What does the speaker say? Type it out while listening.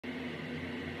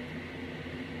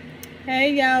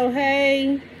Hey y'all,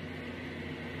 hey.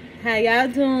 How y'all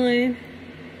doing?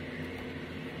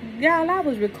 Y'all, I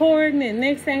was recording and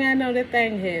next thing I know that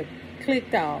thing had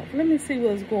clicked off. Let me see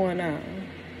what's going on.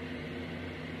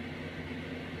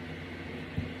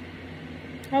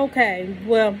 Okay,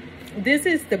 well, this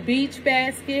is the beach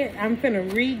basket. I'm gonna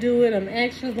redo it. I'm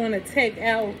actually gonna take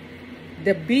out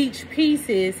the beach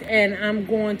pieces and I'm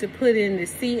going to put in the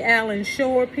Sea Island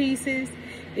Shore pieces.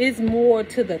 It's more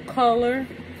to the color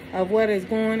of what is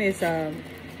going. It's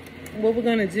what we're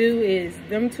gonna do is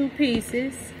them two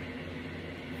pieces.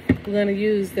 We're gonna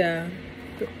use the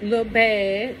little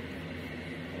bag.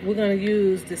 We're gonna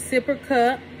use the sipper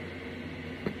cup.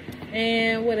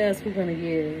 And what else we're gonna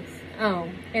use? Oh,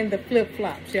 and the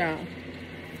flip-flops, y'all.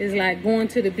 It's like going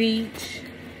to the beach,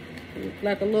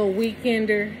 like a little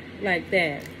weekender, like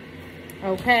that.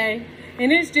 Okay?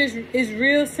 And it's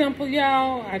real simple,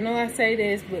 y'all. I know I say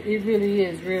this, but it really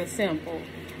is real simple.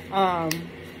 I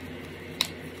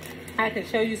can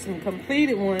show you some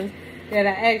completed ones that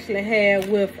I actually had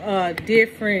with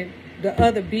the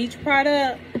other beach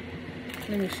product.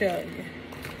 Let me show you.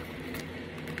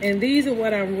 And these are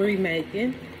what I'm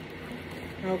remaking.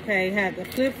 Okay, have the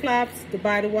flip-flops, the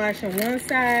body wash on one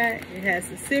side. It has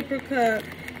the sipper cup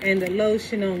and the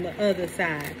lotion on the other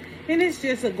side. And it's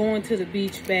just a going to the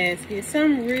beach basket.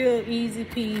 Some real easy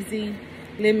peasy,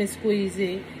 lemon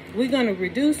squeezy. We're going to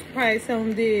reduce the price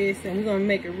on this and we're going to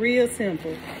make it real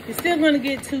simple. You're still going to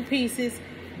get two pieces,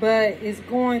 but it's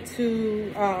going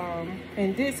to,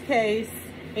 in this case,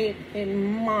 the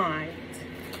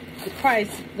price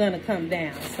is going to come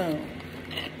down soon.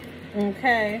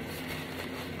 Okay?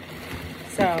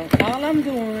 So all I'm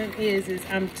doing is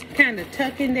I'm kind of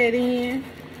tucking that in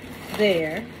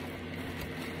there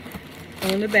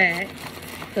on the back.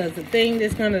 Because the thing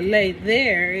that's going to lay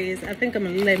there is, I think I'm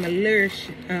going to lay my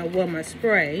lotion, my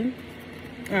spray.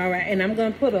 All right, and I'm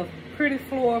going to put a pretty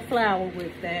floral flower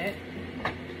with that.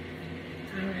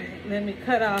 All right, let me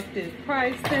cut off this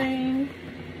price thing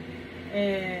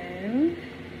and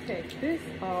take this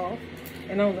off.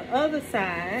 And on the other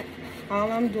side,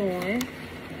 all I'm doing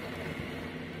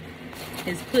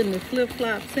is putting the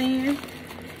flip-flops in.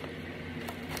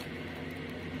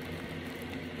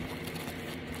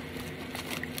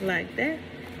 Like that.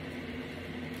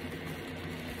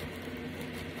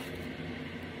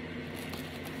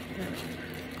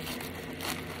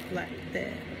 Like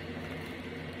that.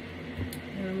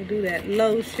 And I'm gonna do that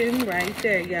lotion right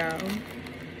there, y'all.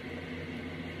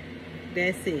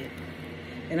 That's it.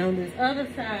 And on this other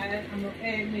side, I'm gonna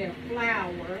add me a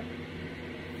flower.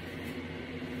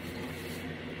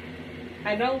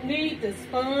 I don't need the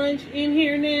sponge in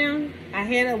here now. I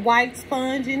had a white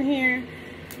sponge in here.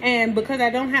 And because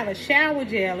I don't have a shower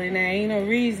gel in there, ain't no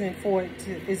reason for it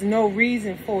to, there's no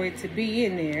reason for it to be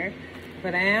in there.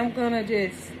 But I am gonna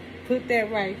just put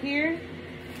that right here.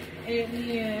 And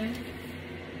then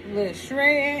a little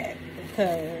shred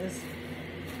because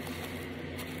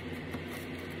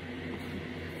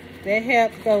that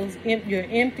helps those your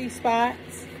empty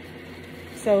spots.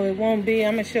 So it won't be,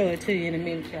 I'm gonna show it to you in a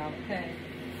minute, y'all, okay?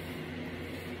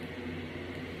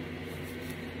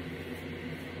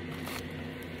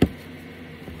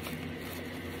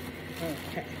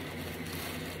 Okay,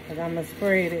 because I'm going to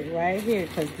spread it right here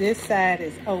because this side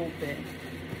is open.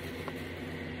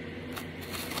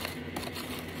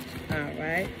 All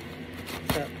right,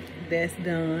 so that's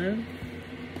done.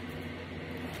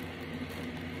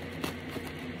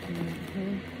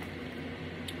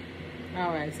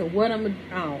 All right, so what I'm going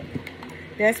to, oh,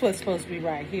 that's what's supposed to be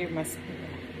right here, my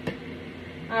spoon.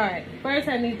 All right, first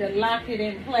I need to lock it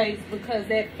in place because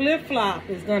that flip-flop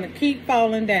is going to keep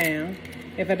falling down.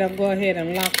 If I don't go ahead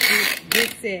and lock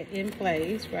this set in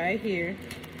place right here.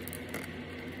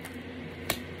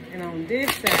 And on this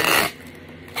side.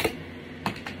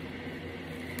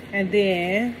 And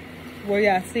then where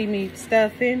y'all see me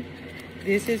stuffing,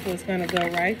 this is what's gonna go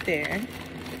right there.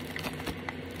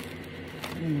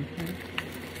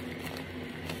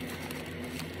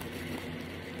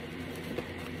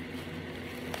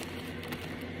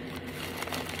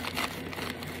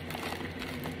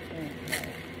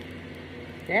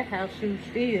 That house shoe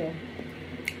still.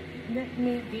 Let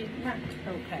me get my,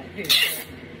 okay, here.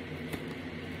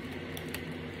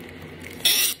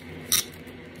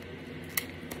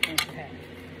 Okay,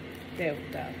 there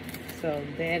we go. So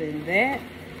that and that.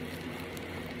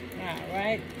 All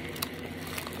right.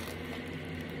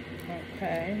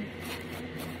 Okay.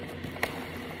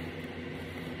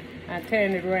 I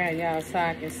turn it around, y'all, so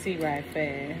I can see right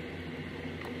there.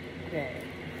 There.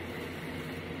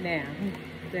 Now.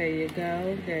 There you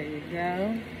go, there you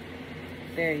go,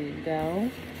 there you go.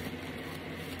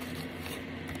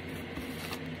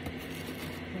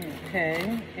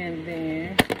 Okay, and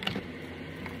then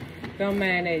don't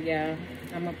mind that, y'all.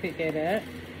 I'm gonna pick that up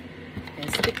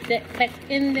and stick that back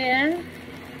in there.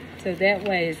 So that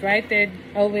way it's right there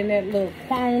over in that little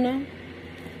corner.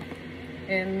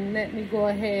 And let me go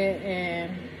ahead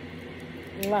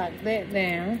and lock that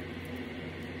down.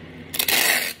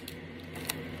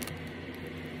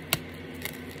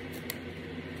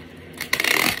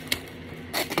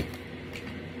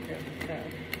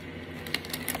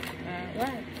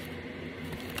 Alright.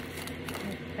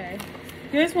 Okay.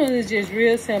 This one is just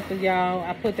real simple, y'all.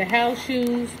 I put the house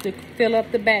shoes to fill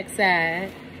up the back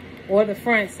side or the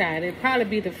front side. It'll probably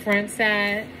be the front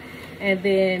side. And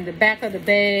then the back of the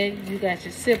bag, you got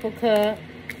your sipper cup,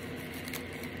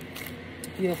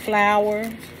 your flour.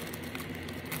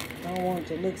 I don't want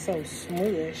it to look so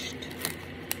smushed.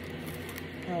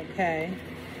 Okay.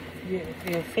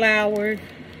 Your flour,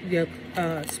 your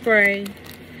spray,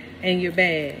 and your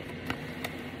bag.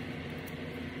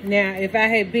 Now, if I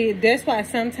had big, that's why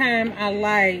sometimes I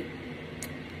like,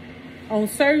 on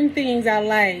certain things I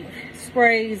like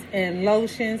sprays and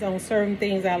lotions. On certain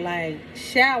things I like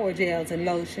shower gels and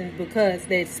lotions, because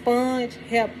that sponge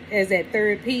help as that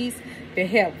third piece to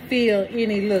help fill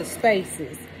any little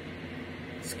spaces.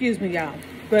 Excuse me, y'all.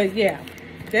 But yeah,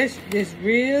 that's just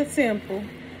real simple.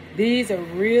 These are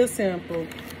real simple.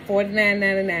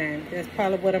 $49.99. That's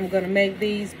probably what I'm gonna make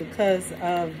these because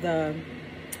of the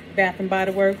Bath and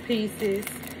Body Works pieces.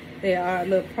 They are a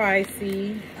little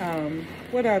pricey.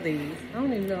 What are these? I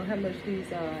don't even know how much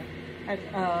these are. I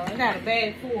got a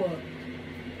bag full.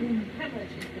 How much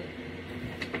is it?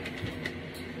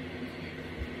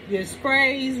 Your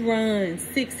sprays run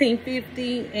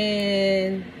 $16.50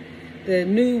 and the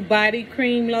new body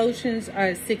cream lotions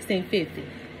are $16.50.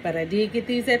 But I did get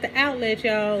these at the outlet,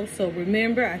 y'all. So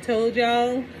remember, I told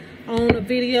y'all on a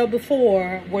video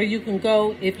before where you can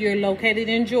go if you're located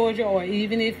in Georgia, or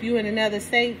even if you're in another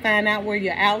state, find out where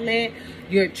your outlet,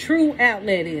 your true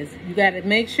outlet is. You got to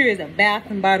make sure it's a Bath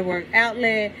and Body Works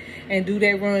outlet, and do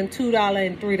they run $2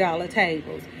 and $3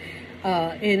 tables.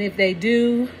 And if they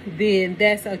do, then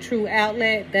that's a true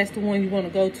outlet. That's the one you want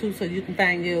to go to so you can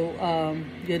find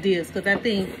your deals. Because I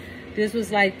think this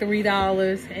was like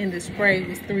 $3 and the spray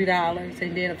was $3.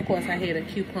 And then, of course, I had a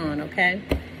coupon, okay?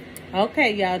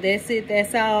 Okay, y'all, that's it.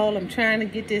 That's all. I'm trying to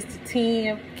get this to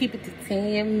 10. Keep it to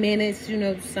 10 minutes, you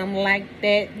know, something like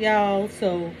that, y'all.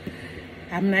 So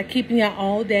I'm not keeping y'all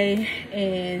all day,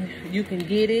 and you can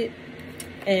get it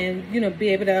and, you know, be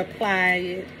able to apply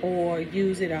it or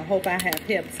use it. I hope I have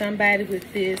helped somebody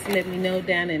with this. Let me know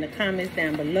down in the comments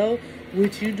down below.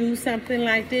 Would you do something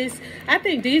like this? I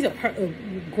think these are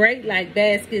great, like,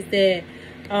 baskets that,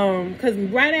 because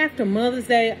right after Mother's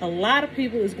Day, a lot of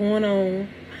people is going on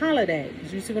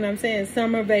holidays. You see what I'm saying?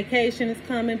 Summer vacation is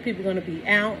coming. People are going to be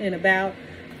out and about.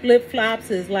 Flip-flops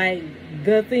is like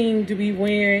the thing to be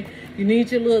wearing. You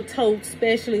need your little tote,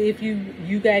 especially if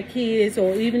you got kids,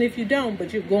 or even if you don't,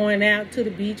 but you're going out to the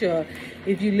beach, or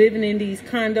if you're living in these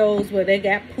condos where they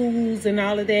got pools and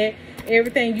all of that.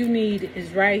 Everything you need is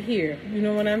right here. You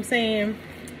know what I'm saying?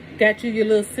 Got you your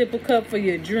little sipper cup for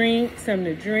your drink, something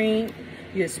to drink,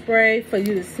 your spray for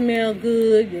you to smell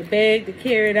good, your bag to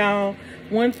carry it all.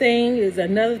 One thing is,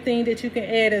 another thing that you can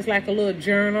add is like a little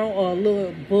journal or a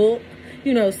little book,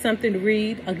 you know, something to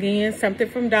read. Again, something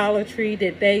from Dollar Tree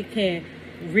that they can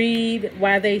read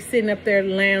while they sitting up there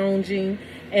lounging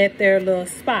at their little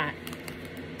spot.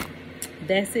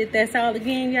 That's it. That's all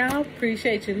again, y'all.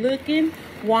 Appreciate you looking,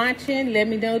 watching. Let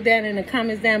me know down in the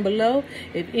comments down below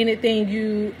if anything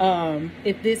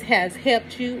if this has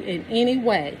helped you in any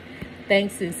way.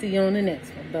 Thanks, and see you on the next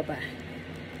one. Bye-bye.